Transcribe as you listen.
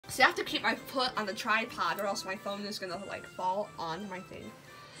So I have to keep my foot on the tripod or else my phone is gonna like fall onto my thing.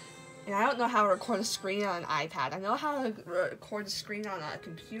 And I don't know how to record a screen on an iPad. I know how to record a screen on a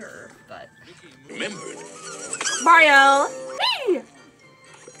computer, but... Remember. Mario! Hey!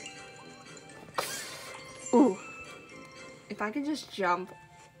 Ooh. If I can just jump...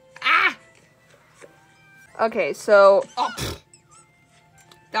 Ah! Okay, so... Oh,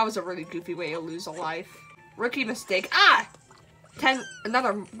 that was a really goofy way to lose a life. Rookie mistake. Ah!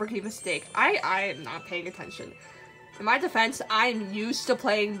 Another rookie mistake. I am not paying attention. In my defense, I'm used to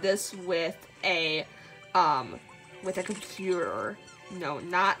playing this with a computer. No,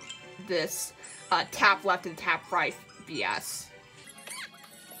 not this tap left and tap right BS.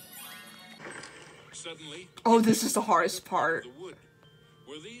 Suddenly, oh, this is the hardest part. The wood.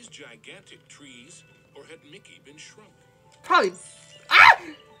 Were these gigantic trees, or had Mickey been shrunk? Probably. Ah!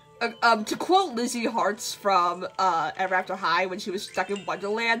 To quote Lizzie Hartz from Ever After High when she was stuck in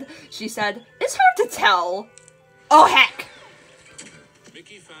Wonderland, she said, "It's hard to tell." Oh heck!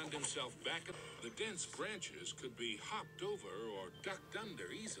 Mickey found himself back at the dense branches could be hopped over or ducked under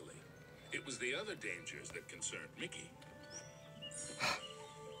easily. It was the other dangers that concerned Mickey.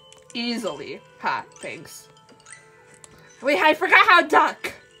 Easily. Ha, thanks. Wait, I forgot how to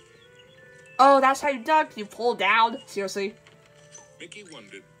duck! Oh, that's how you duck? You pull down? Seriously? Mickey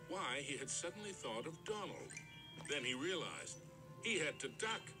wondered why he had suddenly thought of Donald. Then he realized he had to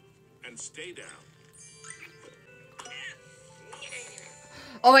duck and stay down.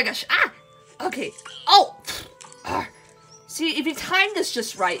 Oh my gosh, ah! Okay, oh! See, if you time this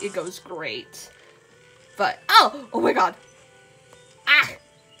just right, it goes great. But, oh my god. Ah!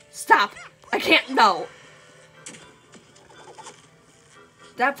 Stop! I can't, no!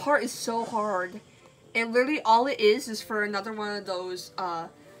 That part is so hard. And literally all it is for another one of those,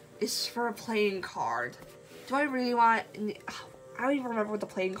 is for a playing card. Do I really want... I don't even remember what the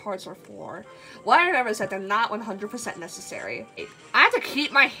playing cards are for. What I remember is that they're not 100% necessary. I have to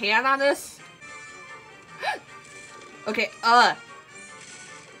keep my hand on this? Okay,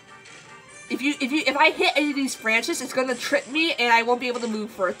 If I hit any of these branches, it's gonna trip me and I won't be able to move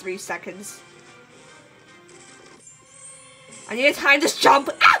for 3 seconds. I need to time this jump.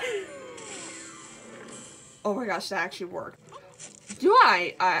 Ah! Oh my gosh, that actually worked. Do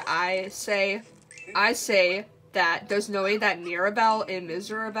I say that there's no way that Mirabelle and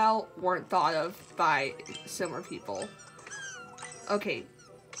Miserabelle weren't thought of by similar people. Okay.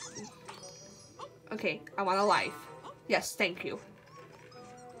 Okay, I want a life. Yes, thank you.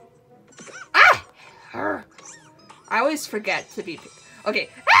 Ah! Arr. I always forget to be... Okay.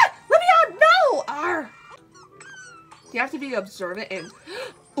 Ah! Let me out! No! Arr! You have to be observant and...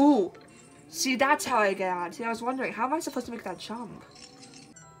 Ooh! See, that's how I get on. See, I was wondering, how am I supposed to make that jump?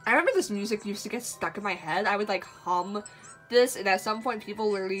 I remember this music used to get stuck in my head. I would, like, hum this, and at some point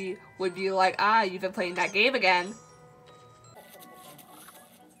people literally would be like, ah, you've been playing that game again.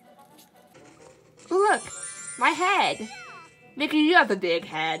 Ooh, look! My head! Mickey, you have a big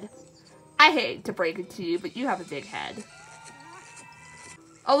head. I hate to break it to you, but you have a big head.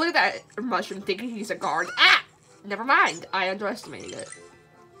 Oh, look at that mushroom thinking he's a guard. Ah! Never mind. I underestimated it.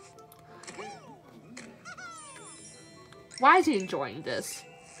 Why is he enjoying this?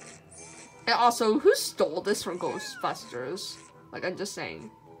 And also, who stole this from Ghostbusters? Like, I'm just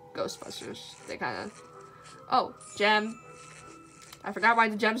saying. Ghostbusters. They kind of... Oh, gem. I forgot why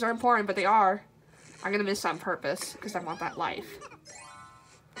the gems are important, but they are. I'm gonna miss on purpose, because I want that life.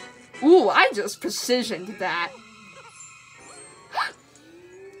 Ooh, I just precisioned that.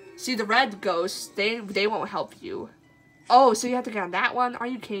 See, the red ghosts, they won't help you. Oh, so you have to get on that one? Are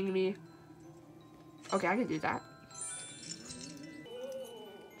you kidding me? Okay, I can do that.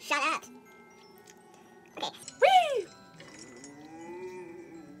 Shut up. Okay. Whee!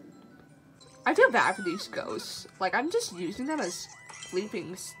 I feel bad for these ghosts. Like, I'm just using them as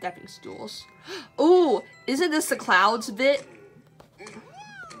sleeping stepping stools. Ooh, isn't this the clouds bit?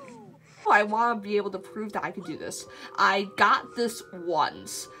 Oh, I want to be able to prove that I can do this. I got this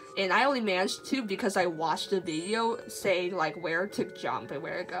once, and I only managed to because I watched a video saying, like, where to jump and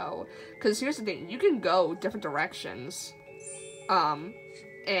where to go. Because here's the thing, you can go different directions,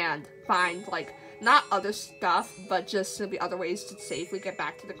 and find, like, not other stuff, but just simply other ways to safely get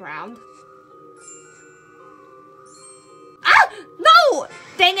back to the ground. Ah! No!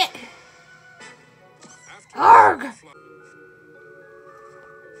 Dang it! Arg!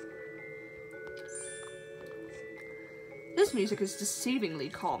 This music is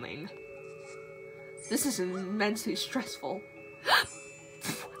deceivingly calming. This is immensely stressful.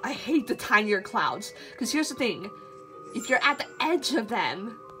 I hate the tinier clouds, because here's the thing. If you're at the edge of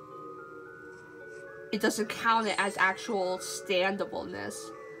them, it doesn't count it as actual standableness.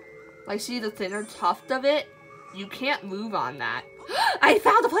 Like, see the thinner tuft of it? You can't move on that. I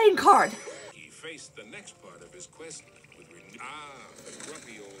found a playing card! He faced the next part of his quest with the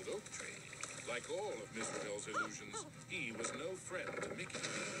grumpy old oak tree. Like all of Mizrael's illusions, he was no friend to Mickey.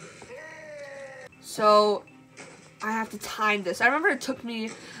 So, I have to time this. I remember it took me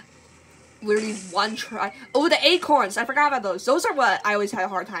literally one try. Oh, the acorns! I forgot about those. Those are what I always had a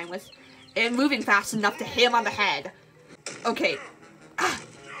hard time with. And moving fast enough to hit him on the head. Okay. Ah.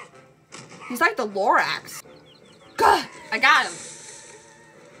 He's like the Lorax. Gah! I got him.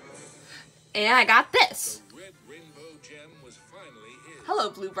 And I got this. Red rainbow gem was finally his. Hello,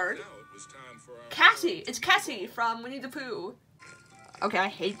 Bluebird. Now it was time for our Cassie! It's Cassie from Winnie the Pooh. Okay, I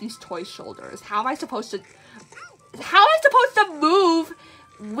hate these toy shoulders. How am I supposed to... How am I supposed to move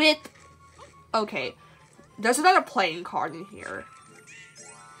with... Okay. There's another playing card in here.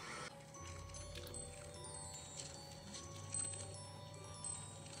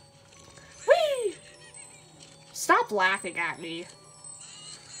 Whee! Stop laughing at me.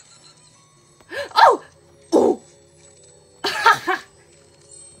 Oh! Ooh!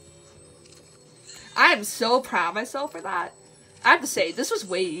 I am so proud of myself for that. I have to say, this was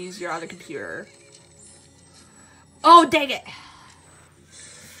way easier on the computer. Oh, dang it!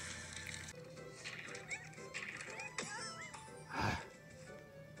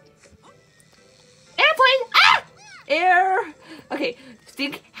 Airplane! Ah! Air! Okay,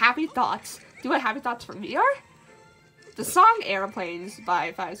 think happy thoughts. Do what happy thoughts for me are? The song Airplanes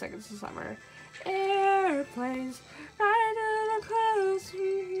by 5 Seconds of Summer. Airplanes, right in the clouds.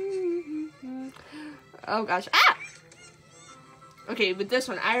 Oh gosh. Ah! Okay, with this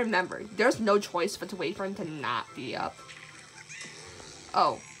one, I remember. There's no choice but to wait for him to not be up.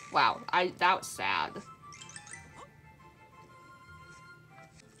 Oh, wow. That was sad.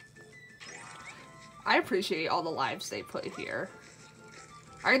 I appreciate all the lives they put here.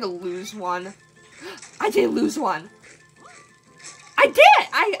 I'm gonna lose one. I did lose one. I did!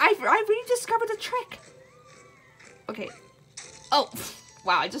 I rediscovered the trick. Okay. Oh,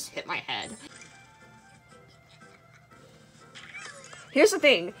 wow, I just hit my head. Here's the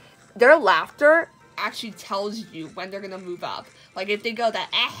thing. Their laughter actually tells you when they're gonna move up. Like, if they go that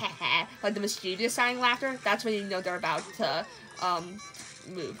like the mischievous sounding laughter, that's when you know they're about to,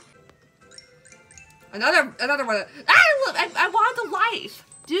 move. Another one. Ah, look, I wanted the life.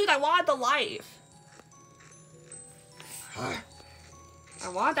 Dude, I wanted the life. I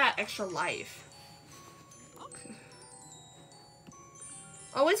want that extra life.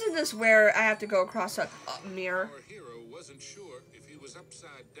 Oh, isn't this where I have to go across a mirror? Our hero wasn't sure if he was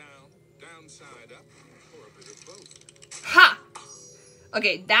upside down, downside up, or a bit of both. Ha!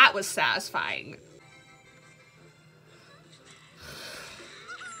 Okay, that was satisfying.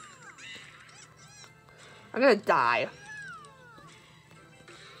 I'm gonna die.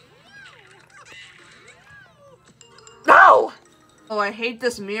 No! Oh, I hate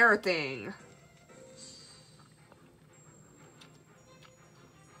this mirror thing.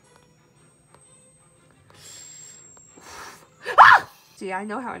 Ah! See, I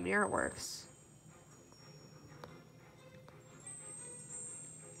know how a mirror works.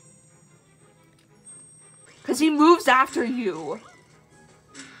 Because he moves after you.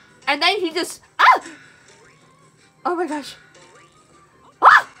 And then he just... Ah! Oh my gosh.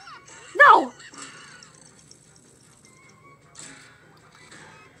 Ah! No!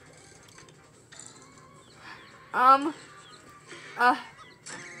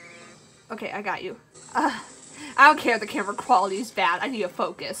 Okay, I got you. I don't care if the camera quality is bad. I need to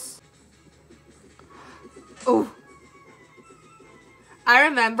focus. Oh. I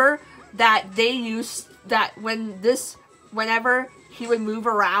remember that they used that whenever he would move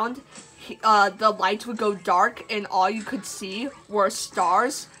around, the lights would go dark and all you could see were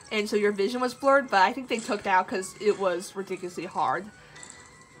stars, and so your vision was blurred, but I think they took that out because it was ridiculously hard.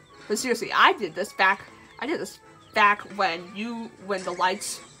 But seriously, I did this back when the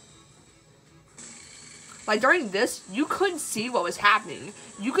lights, like during this, you couldn't see what was happening.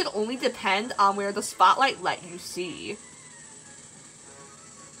 You could only depend on where the spotlight let you see.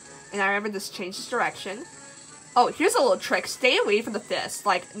 And I remember this changes direction. Oh, here's a little trick. Stay away from the fist.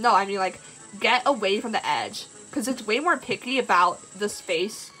 Like, no, I mean, like, get away from the edge. Because it's way more picky about the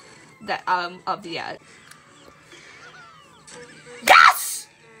space that, of the edge. Yes!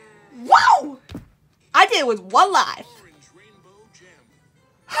 Whoa! I did it with one life. Orange rainbow gem.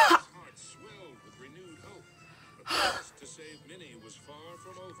 His heart swelled with renewed hope. The quest to save Minnie was far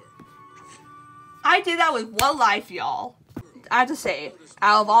from over. I did that with one life, y'all. I have to say,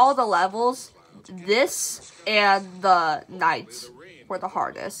 out of all the levels, this and the Knights were the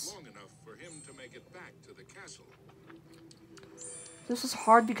hardest. Long enough for him to make it back to the castle. This is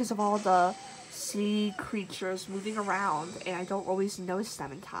hard because of all the sea creatures moving around, and I don't always notice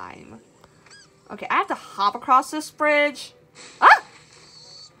them in time. Okay, I have to hop across this bridge. Ah!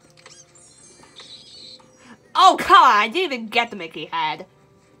 Oh, come on, I didn't even get the Mickey head.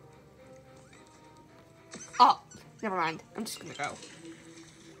 Oh, never mind. I'm just gonna go.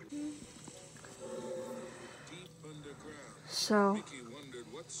 So, Mickey wondered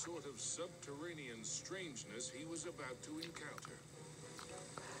what sort of subterranean strangeness he was about to encounter.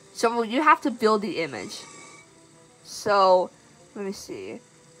 so you have to build the image. So, let me see.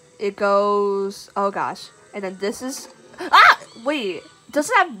 It goes, oh gosh. And then this is, ah! Wait,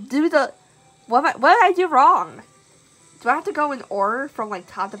 doesn't that do the, what did I do wrong? Do I have to go in order from like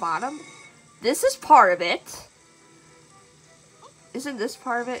top to bottom? This is part of it. Isn't this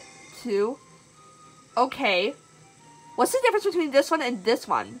part of it too? Okay. What's the difference between this one and this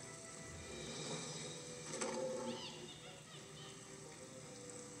one?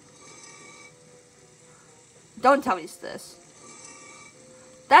 Don't tell me it's this.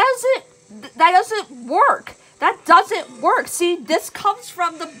 That doesn't work. That doesn't work. See, this comes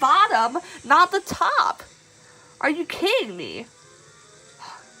from the bottom, not the top. Are you kidding me?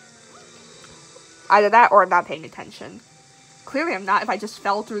 Either that or I'm not paying attention. Clearly I'm not if I just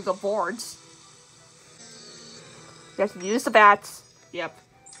fell through the boards. You have to use the bats. Yep.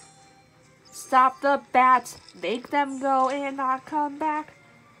 Stop the bats. Make them go and not come back.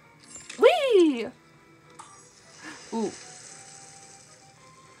 Whee! Ooh.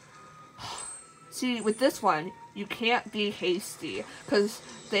 See, with this one, you can't be hasty. Because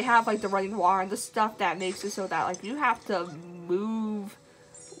they have, like, the running water and the stuff that makes it so that, like, you have to move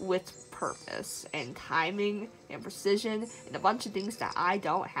with purpose. And timing and precision and a bunch of things that I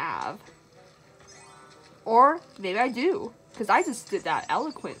don't have. Or maybe I do, because I just did that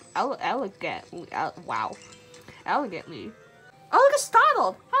elegantly. Wow. Elegantly. Oh, look, it's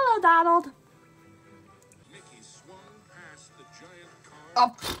Donald. Hello, Donald. Mickey swung past the giant car.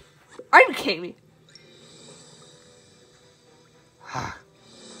 Oh, pfft. Are you kidding me? Ah!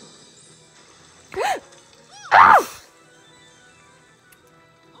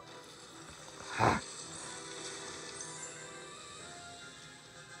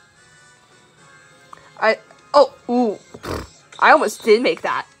 Ooh. I almost did make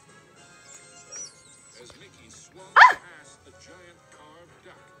that. As Mickey swung past the giant carved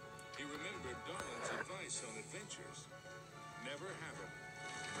duck, he remembered Donald's advice on adventures. Never have them.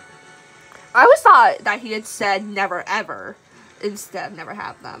 I always thought that he had said never ever instead of never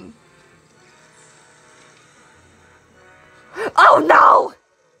have them. Oh no!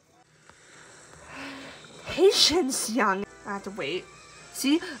 Patience, young. I have to wait.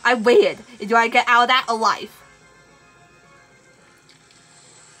 See, I waited. And do I get out of that alive?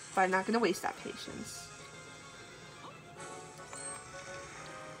 But I'm not gonna waste that patience.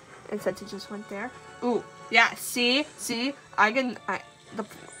 And since it just went there. Ooh, yeah, see,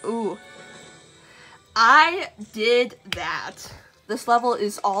 ooh. I did that. This level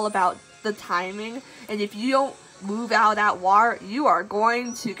is all about the timing, and if you don't move out of that water, you are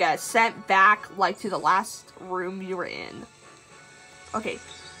going to get sent back, like, to the last room you were in. Okay.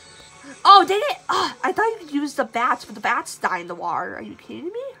 Oh, dang it! Oh, I thought you could use the bats, but the bats die in the water. Are you kidding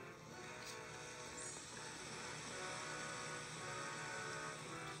me?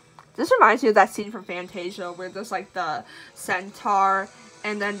 This reminds me of that scene from Fantasia where there's, like, the centaur,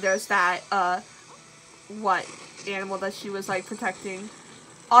 and then there's that, what animal that she was, like, protecting.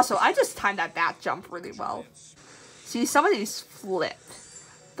 Also, I just timed that bat jump really well. See, some of these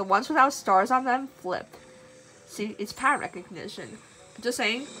flipped. The ones without stars on them flipped. See, it's pattern recognition. Just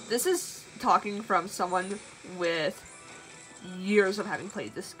saying, this is talking from someone with years of having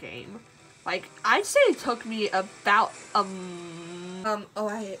played this game. Like, I'd say it took me about,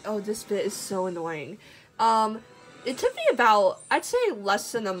 this bit is so annoying. It took me about, I'd say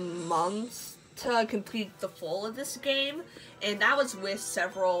less than a month to complete the full of this game, and that was with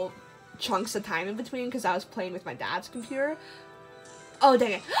several chunks of time in between, because I was playing with my dad's computer. Oh,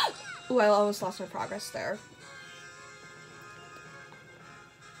 dang it. Ooh, I almost lost my progress there.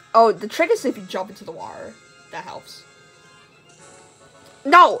 Oh, the trick is if you jump into the water. That helps.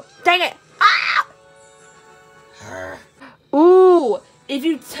 No! Dang it! Ah! Ooh! If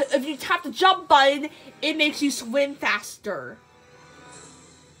you tap the jump button, it makes you swim faster.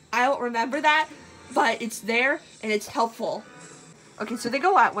 I don't remember that, but it's there, and it's helpful. Okay, so they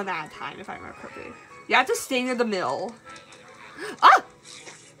go out one at a time, if I remember correctly. You have to stay near the middle. Ah!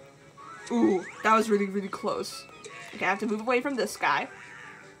 Ooh, that was really, really close. Okay, I have to move away from this guy.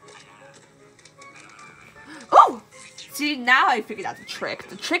 Oh! See, now I figured out the trick.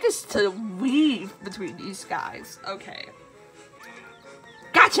 The trick is to weave between these guys. Okay.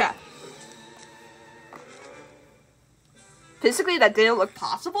 Gotcha! Physically, that didn't look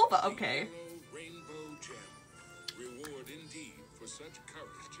possible, but okay. Rainbow gem. Reward indeed for such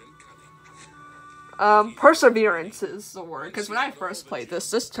courage and cunning. Perseverance is the word, because when I first played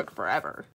this took forever.